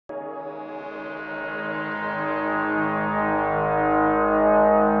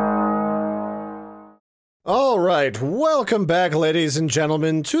Alright, welcome back ladies and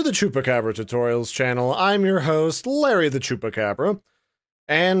gentlemen to the Chupacabra Tutorials channel. I'm your host, Larry the Chupacabra,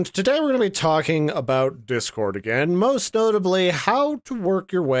 and today we're going to be talking about Discord again, most notably how to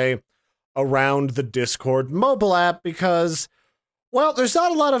work your way around the Discord mobile app because, well, there's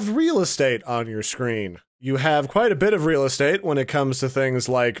not a lot of real estate on your screen. You have quite a bit of real estate when it comes to things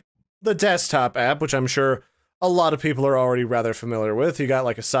like the desktop app, which I'm sure a lot of people are already rather familiar with. You got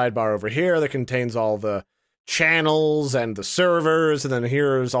like a sidebar over here that contains all the channels and the servers, and then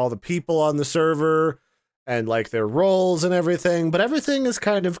here's all the people on the server and like their roles and everything, but everything is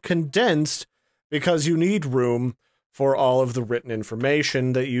kind of condensed because you need room for all of the written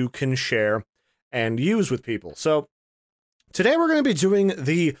information that you can share and use with people. So today we're going to be doing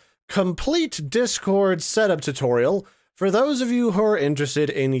the complete Discord setup tutorial for those of you who are interested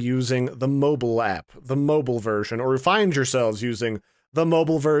in using the mobile app, the mobile version, or find yourselves using the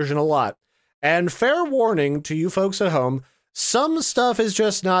mobile version a lot. And fair warning to you folks at home, some stuff is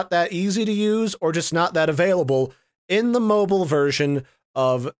just not that easy to use or just not that available in the mobile version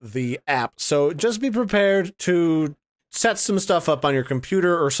of the app. So just be prepared to set some stuff up on your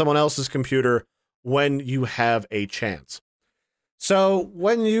computer or someone else's computer when you have a chance. So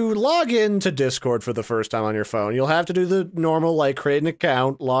when you log into Discord for the first time on your phone, you'll have to do the normal, like, create an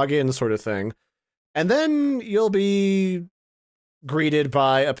account, log in sort of thing. And then you'll be greeted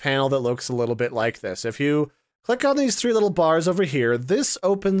by a panel that looks a little bit like this. If you click on these three little bars over here, this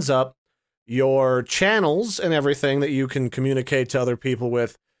opens up your channels and everything that you can communicate to other people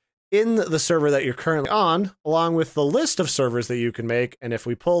with in the server that you're currently on, along with the list of servers that you can make. And if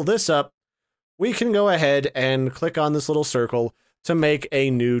we pull this up, we can go ahead and click on this little circle to make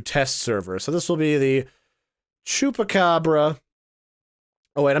a new test server. So this will be the Chupacabra.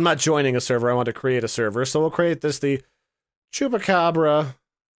 Oh wait, I'm not joining a server. I want to create a server. So we'll create this, the Chupacabra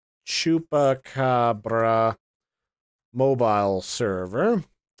mobile server.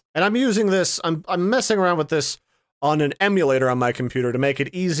 And I'm using this, I'm messing around with this on an emulator on my computer to make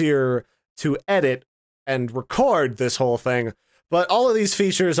it easier to edit and record this whole thing. But all of these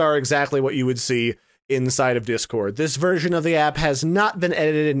features are exactly what you would see inside of Discord. This version of the app has not been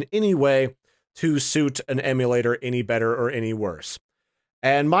edited in any way to suit an emulator any better or any worse.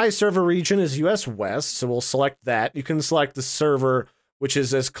 And my server region is US West, so we'll select that. You can select the server which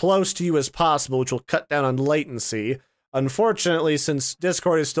is as close to you as possible, which will cut down on latency. Unfortunately, since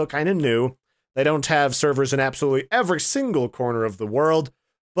Discord is still kind of new, they don't have servers in absolutely every single corner of the world,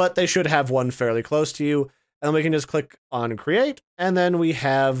 but they should have one fairly close to you. And we can just click on create, and then we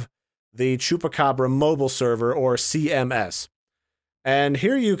have the Chupacabra mobile server, or CMS. And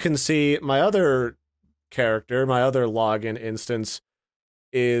here you can see my other character, my other login instance,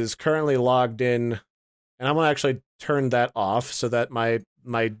 is currently logged in, and I'm going to actually turn that off so that my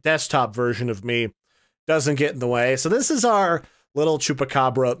desktop version of me doesn't get in the way. So this is our little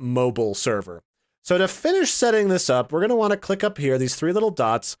Chupacabra mobile server. So to finish setting this up, we're going to want to click up here, these three little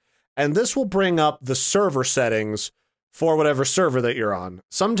dots, and this will bring up the server settings for whatever server that you're on.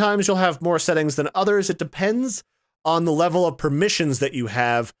 Sometimes you'll have more settings than others. It depends on the level of permissions that you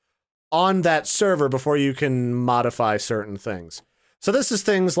have on that server before you can modify certain things. So this is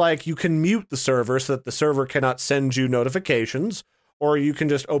things like you can mute the server so that the server cannot send you notifications, or you can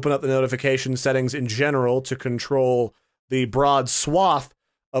just open up the notification settings in general to control the broad swath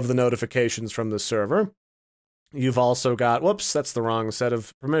of the notifications from the server. You've also got, whoops, that's the wrong set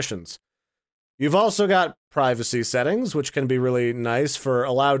of permissions. You've also got privacy settings, which can be really nice for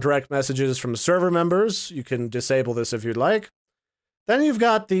allow direct messages from server members. You can disable this if you'd like. Then you've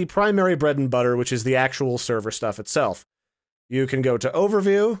got the primary bread and butter, which is the actual server stuff itself. You can go to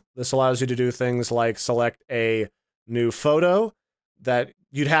overview. This allows you to do things like select a new photo that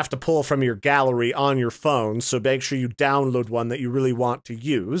you'd have to pull from your gallery on your phone, so make sure you download one that you really want to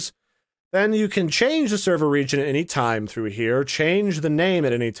use. Then you can change the server region at any time through here, change the name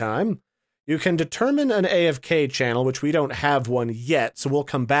at any time. You can determine an AFK channel, which we don't have one yet, so we'll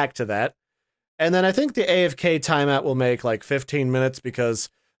come back to that. And then I think the AFK timeout will make like 15 minutes because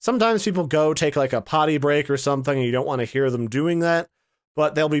sometimes people go take like a potty break or something and you don't want to hear them doing that,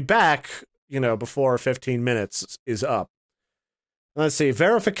 but they'll be back, you know, before 15 minutes is up. Let's see,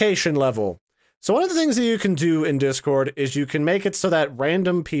 verification level. So one of the things that you can do in Discord is you can make it so that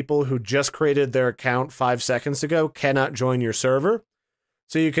random people who just created their account 5 seconds ago cannot join your server.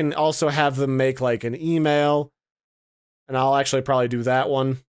 So you can also have them make like an email, and I'll actually probably do that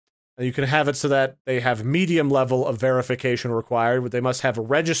one. And you can have it so that they have medium level of verification required, but they must have a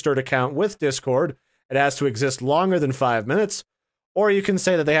registered account with Discord. It has to exist longer than 5 minutes. Or you can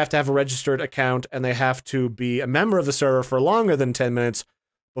say that they have to have a registered account and they have to be a member of the server for longer than 10 minutes,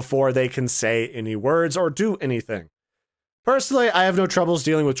 before they can say any words or do anything. Personally, I have no troubles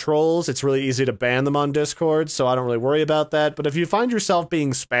dealing with trolls. It's really easy to ban them on Discord, so I don't really worry about that. But if you find yourself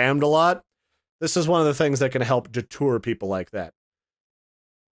being spammed a lot, this is one of the things that can help deter people like that.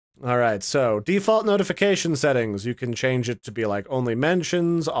 Alright, so default notification settings. You can change it to be like only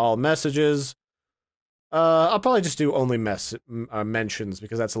mentions, all messages. I'll probably just do only mentions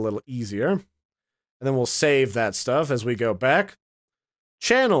because that's a little easier. And then we'll save that stuff as we go back.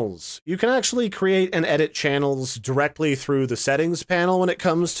 Channels. You can actually create and edit channels directly through the settings panel when it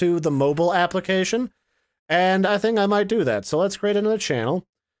comes to the mobile application. And I think I might do that. So let's create another channel.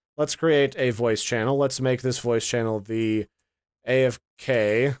 Let's create a voice channel. Let's make this voice channel the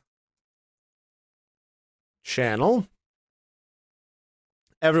AFK channel.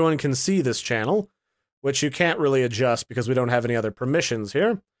 Everyone can see this channel, which you can't really adjust because we don't have any other permissions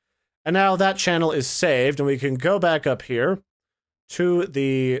here. And now that channel is saved, and we can go back up here to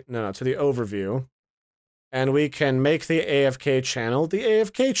the overview, and we can make the AFK channel the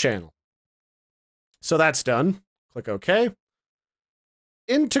AFK channel. So that's done. Click OK.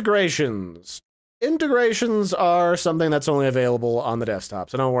 Integrations. Integrations are something that's only available on the desktop,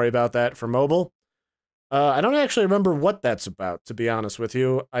 so don't worry about that for mobile. I don't actually remember what that's about, to be honest with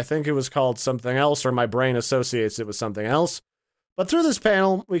you. I think it was called something else, or my brain associates it with something else. But through this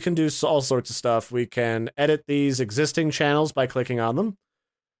panel, we can do all sorts of stuff. We can edit these existing channels by clicking on them.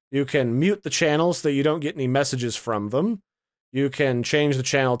 You can mute the channels so that you don't get any messages from them. You can change the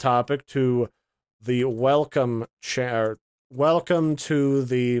channel topic to the welcome to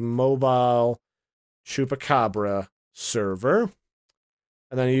the mobile Chupacabra server.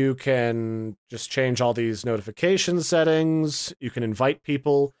 And then you can just change all these notification settings. You can invite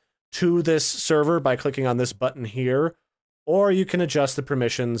people to this server by clicking on this button here, or you can adjust the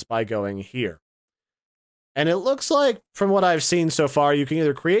permissions by going here. And it looks like, from what I've seen so far, you can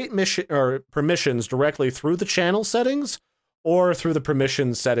either create permissions directly through the channel settings or through the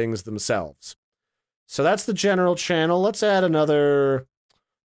permission settings themselves. So that's the general channel. Let's add another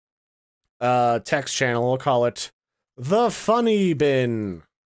text channel. We'll call it The Funny Bin.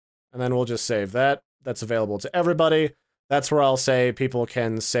 And then we'll just save that. That's available to everybody. That's where I'll say people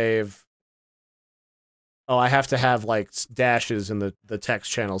can save. Oh, I have to have, like, dashes in the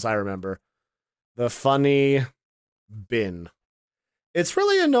text channels, I remember. The Funny Bin. It's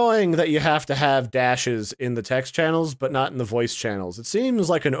really annoying that you have to have dashes in the text channels, but not in the voice channels. It seems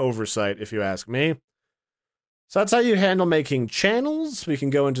like an oversight, if you ask me. So that's how you handle making channels. We can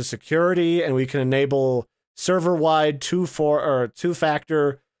go into security, and we can enable server-wide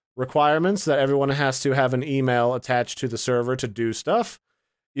two-factor requirements that everyone has to have an email attached to the server to do stuff.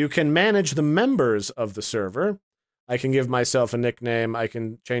 You can manage the members of the server. I can give myself a nickname. I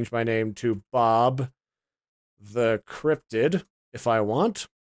can change my name to Bob the Cryptid if I want.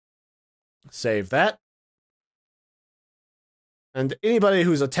 Save that. And anybody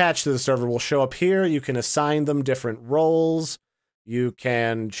who's attached to the server will show up here. You can assign them different roles. You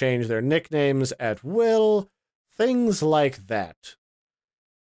can change their nicknames at will. Things like that.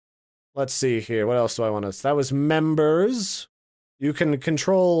 Let's see here. What else do I want to... That was members. You can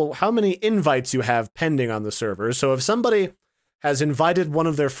control how many invites you have pending on the server. So if somebody has invited one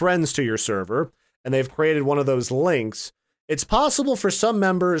of their friends to your server, and they've created one of those links, it's possible for some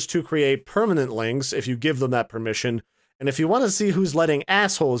members to create permanent links if you give them that permission. And if you want to see who's letting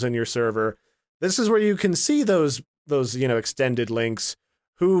assholes in your server, this is where you can see those extended links,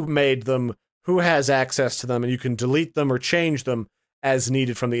 who made them, who has access to them, and you can delete them or change them as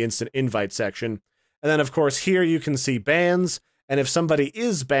needed from the instant invite section. And then, of course, here you can see bans, and if somebody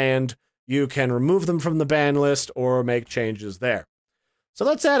is banned, you can remove them from the ban list or make changes there. So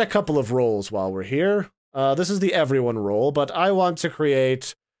let's add a couple of roles while we're here. This is the everyone role, but I want to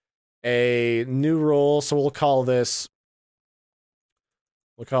create a new role, so we'll call this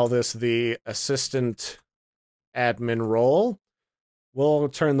the assistant admin role. We'll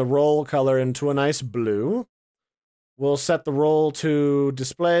turn the role color into a nice blue. We'll set the role to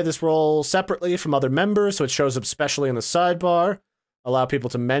display this role separately from other members, so it shows up specially in the sidebar. Allow people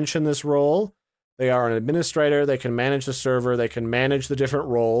to mention this role. They are an administrator, they can manage the server, they can manage the different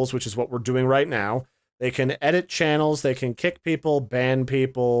roles, which is what we're doing right now. They can edit channels, they can kick people, ban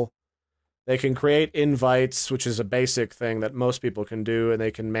people. They can create invites, which is a basic thing that most people can do, and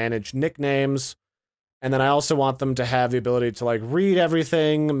they can manage nicknames. And then I also want them to have the ability to, like, read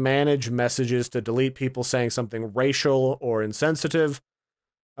everything, manage messages, to delete people saying something racial or insensitive.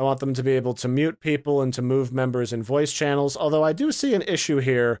 I want them to be able to mute people and to move members in voice channels, although I do see an issue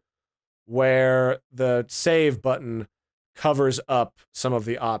here where the save button covers up some of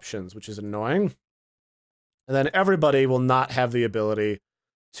the options, which is annoying. And then everybody will not have the ability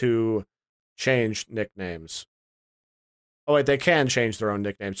to change nicknames. Oh wait, they can change their own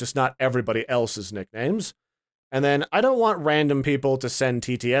nicknames, just not everybody else's nicknames. And then I don't want random people to send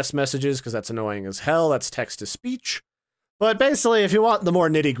TTS messages because that's annoying as hell. That's text-to-speech. But basically, if you want the more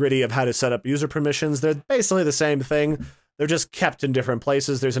nitty-gritty of how to set up user permissions, they're basically the same thing. They're just kept in different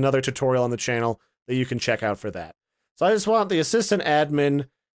places. There's another tutorial on the channel that you can check out for that. So I just want the assistant admin,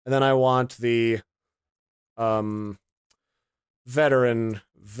 and then I want the veteran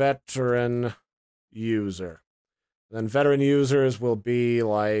user. And then veteran users will be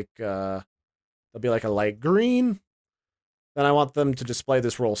like they'll be like a light green. Then I want them to display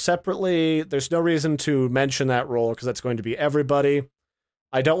this role separately. There's no reason to mention that role because that's going to be everybody.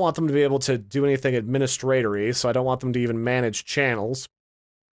 I don't want them to be able to do anything administratory, so I don't want them to even manage channels.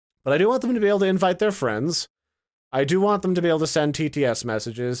 But I do want them to be able to invite their friends. I do want them to be able to send TTS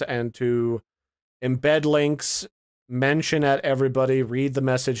messages and to embed links, mention at everybody, read the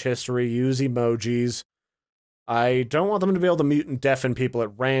message history, use emojis. I don't want them to be able to mute and deafen people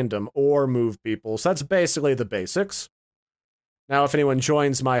at random or move people, so that's basically the basics. Now, if anyone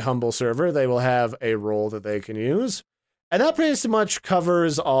joins my humble server, they will have a role that they can use. And that pretty much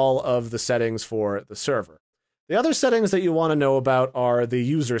covers all of the settings for the server. The other settings that you want to know about are the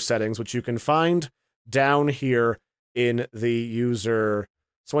user settings, which you can find down here in the user.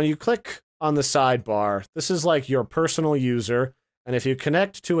 So when you click on the sidebar, this is like your personal user. And if you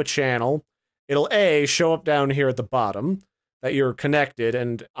connect to a channel, it'll show up down here at the bottom that you're connected.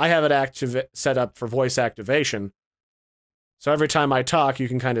 And I have it set up for voice activation. So every time I talk, you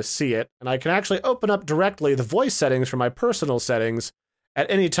can kind of see it. And I can actually open up directly the voice settings from my personal settings at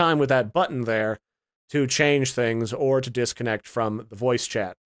any time with that button there to change things or to disconnect from the voice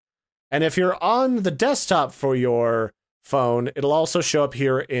chat. And if you're on the desktop for your phone, it'll also show up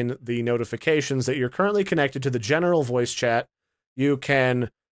here in the notifications that you're currently connected to the general voice chat. You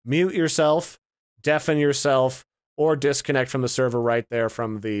can mute yourself, deafen yourself, or disconnect from the server right there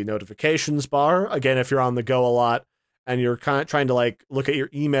from the notifications bar. Again, if you're on the go a lot, and you're kind of trying to like look at your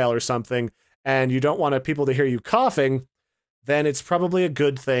email or something, and you don't want people to hear you coughing, then it's probably a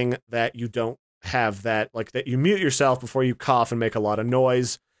good thing that you don't have that, like that you mute yourself before you cough and make a lot of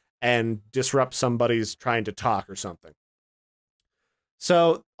noise and disrupt somebody's trying to talk or something.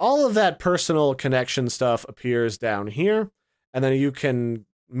 So all of that personal connection stuff appears down here, and then you can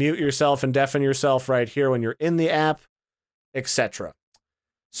mute yourself and deafen yourself right here when you're in the app, etc.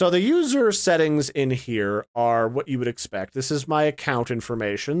 So the user settings in here are what you would expect. This is my account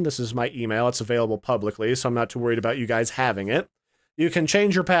information. This is my email. It's available publicly, so I'm not too worried about you guys having it. You can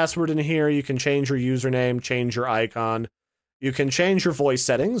change your password in here. You can change your username, change your icon. You can change your voice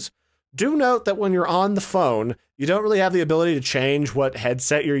settings. Do note that when you're on the phone, you don't really have the ability to change what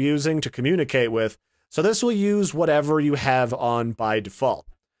headset you're using to communicate with, so this will use whatever you have on by default.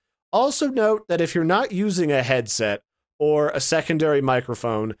 Also note that if you're not using a headset, or a secondary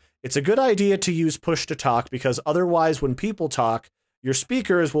microphone, it's a good idea to use push-to-talk because otherwise when people talk, your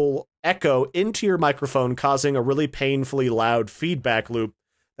speakers will echo into your microphone, causing a really painfully loud feedback loop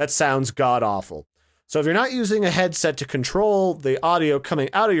that sounds god-awful. So if you're not using a headset to control the audio coming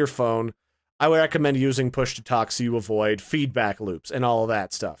out of your phone, I would recommend using push-to-talk so you avoid feedback loops and all of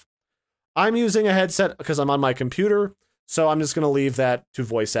that stuff. I'm using a headset because I'm on my computer, so I'm just going to leave that to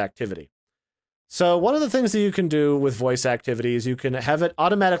voice activity. So one of the things that you can do with voice activity is you can have it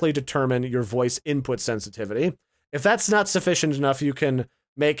automatically determine your voice input sensitivity. If that's not sufficient enough, you can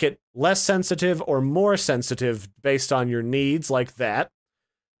make it less sensitive or more sensitive based on your needs, like that.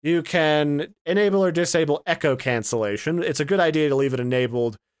 You can enable or disable echo cancellation. It's a good idea to leave it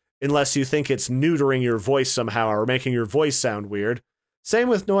enabled unless you think it's neutering your voice somehow or making your voice sound weird. Same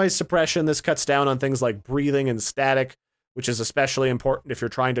with noise suppression. This cuts down on things like breathing and static, which is especially important if you're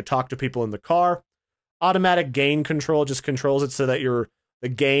trying to talk to people in the car. Automatic gain control just controls it so that the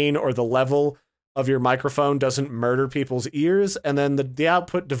gain or the level of your microphone doesn't murder people's ears, and then the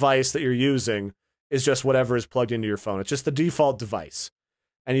output device that you're using is just whatever is plugged into your phone. It's just the default device.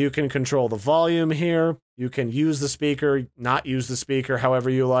 And you can control the volume here. You can use the speaker, not use the speaker, however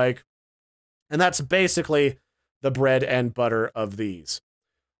you like. And that's basically the bread and butter of these.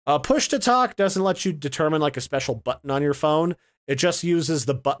 Push to talk doesn't let you determine like a special button on your phone. It just uses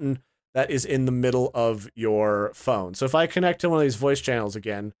the button that is in the middle of your phone. So if I connect to one of these voice channels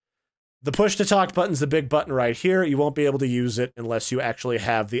again, the push to talk button's the big button right here. You won't be able to use it unless you actually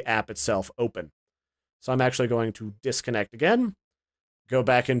have the app itself open. So I'm actually going to disconnect again, go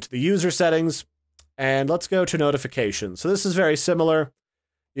back into the user settings, and let's go to notifications. So this is very similar.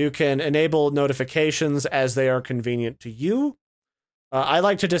 You can enable notifications as they are convenient to you. I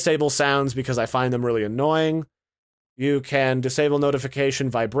like to disable sounds because I find them really annoying. You can disable notification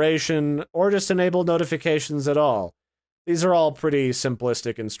vibration, or just enable notifications at all. These are all pretty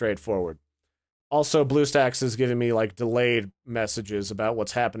simplistic and straightforward. Also, BlueStacks is giving me like delayed messages about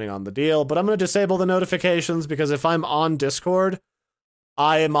what's happening on the deal, but I'm going to disable the notifications because if I'm on Discord,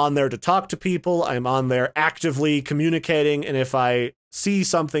 I am on there to talk to people, I'm on there actively communicating, and if I see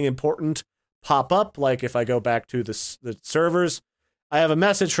something important pop up, like if I go back to the servers, I have a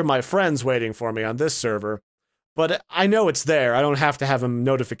message from my friends waiting for me on this server, but I know it's there. I don't have to have a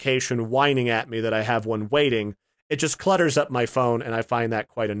notification whining at me that I have one waiting. It just clutters up my phone, and I find that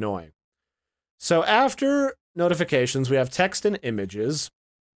quite annoying. So after notifications, we have text and images.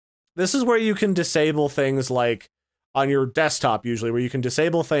 This is where you can disable things like on your desktop, usually, where you can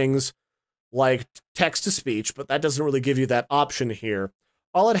disable things like text-to-speech, but that doesn't really give you that option here.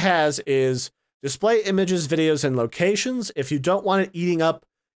 All it has is display images, videos, and locations. If you don't want it eating up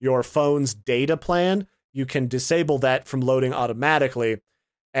your phone's data plan, you can disable that from loading automatically.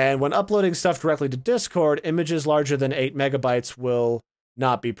 And when uploading stuff directly to Discord, images larger than 8 megabytes will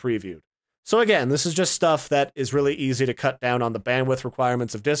not be previewed. So again, this is just stuff that is really easy to cut down on the bandwidth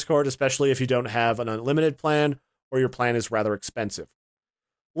requirements of Discord, especially if you don't have an unlimited plan or your plan is rather expensive.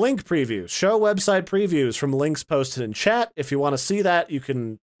 Link previews. Show website previews from links posted in chat. If you want to see that, you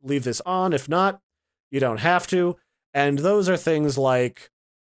can leave this on. If not, you don't have to. And those are things like,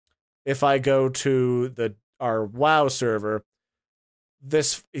 if I go to our WoW server,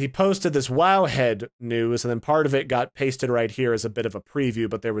 he posted this Wowhead news, and then part of it got pasted right here as a bit of a preview,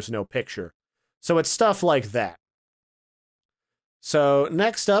 but there was no picture. So it's stuff like that. So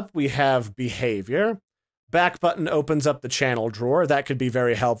next up, we have behavior. Back button opens up the channel drawer. That could be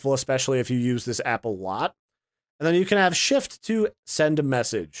very helpful, especially if you use this app a lot. And then you can have shift to send a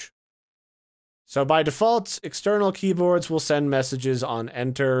message. So by default, external keyboards will send messages on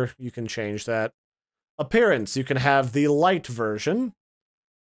enter. You can change that. Appearance, you can have the light version,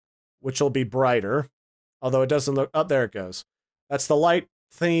 which will be brighter, although it doesn't look... Oh, there it goes. That's the light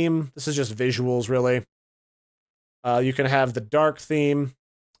theme. This is just visuals, really. You can have the dark theme.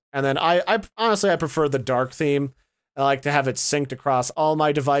 And then I honestly, I prefer the dark theme. I like to have it synced across all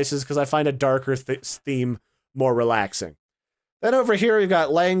my devices because I find a darker theme more relaxing. Then over here, you've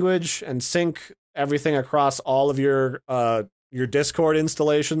got language and sync everything across all of your Discord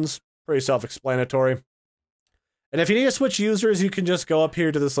installations. Pretty self-explanatory. And if you need to switch users, you can just go up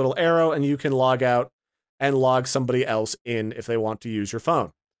here to this little arrow and you can log out and log somebody else in if they want to use your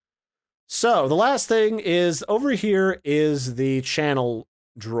phone. So the last thing is over here is the channel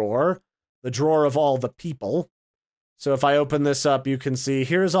drawer, the drawer of all the people. So if I open this up, you can see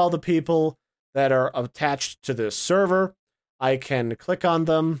here's all the people that are attached to this server. I can click on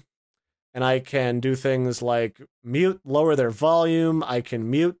them and I can do things like mute, lower their volume. I can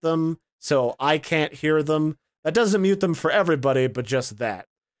mute them so I can't hear them. That doesn't mute them for everybody, but just that.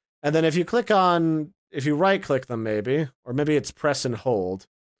 And then if you right click them maybe, or maybe it's press and hold,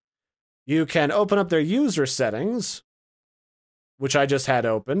 you can open up their user settings, which I just had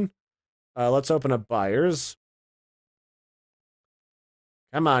open. Let's open up buyers.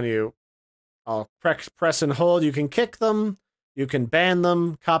 Come on, you. I'll press and hold. You can kick them. You can ban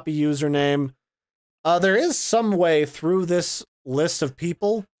them. Copy username. There is some way through this list of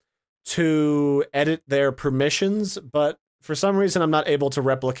people to edit their permissions, but for some reason I'm not able to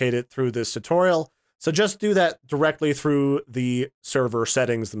replicate it through this tutorial. So just do that directly through the server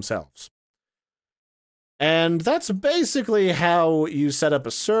settings themselves. And that's basically how you set up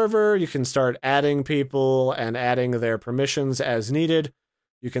a server. You can start adding people and adding their permissions as needed.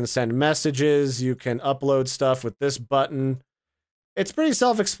 You can send messages. You can upload stuff with this button. It's pretty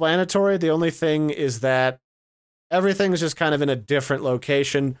self-explanatory. The only thing is that everything's just kind of in a different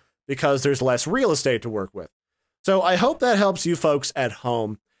location because there's less real estate to work with. So I hope that helps you folks at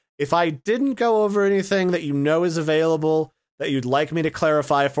home. If I didn't go over anything that you know is available, that you'd like me to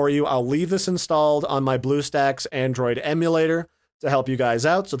clarify for you, I'll leave this installed on my BlueStacks Android emulator to help you guys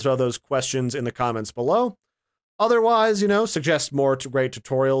out, so throw those questions in the comments below. Otherwise, suggest more great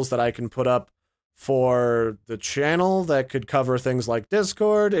tutorials that I can put up for the channel that could cover things like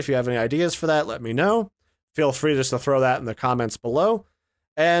Discord. If you have any ideas for that, let me know. Feel free just to throw that in the comments below.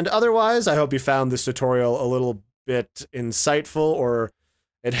 And otherwise, I hope you found this tutorial a little bit insightful, or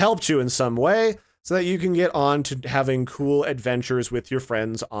it helped you in some way, so that you can get on to having cool adventures with your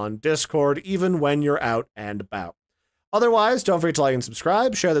friends on Discord, even when you're out and about. Otherwise, don't forget to like and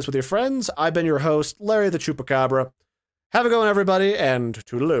subscribe, share this with your friends. I've been your host, Larry the Chupacabra. Have a good one, everybody, and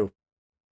toodaloo.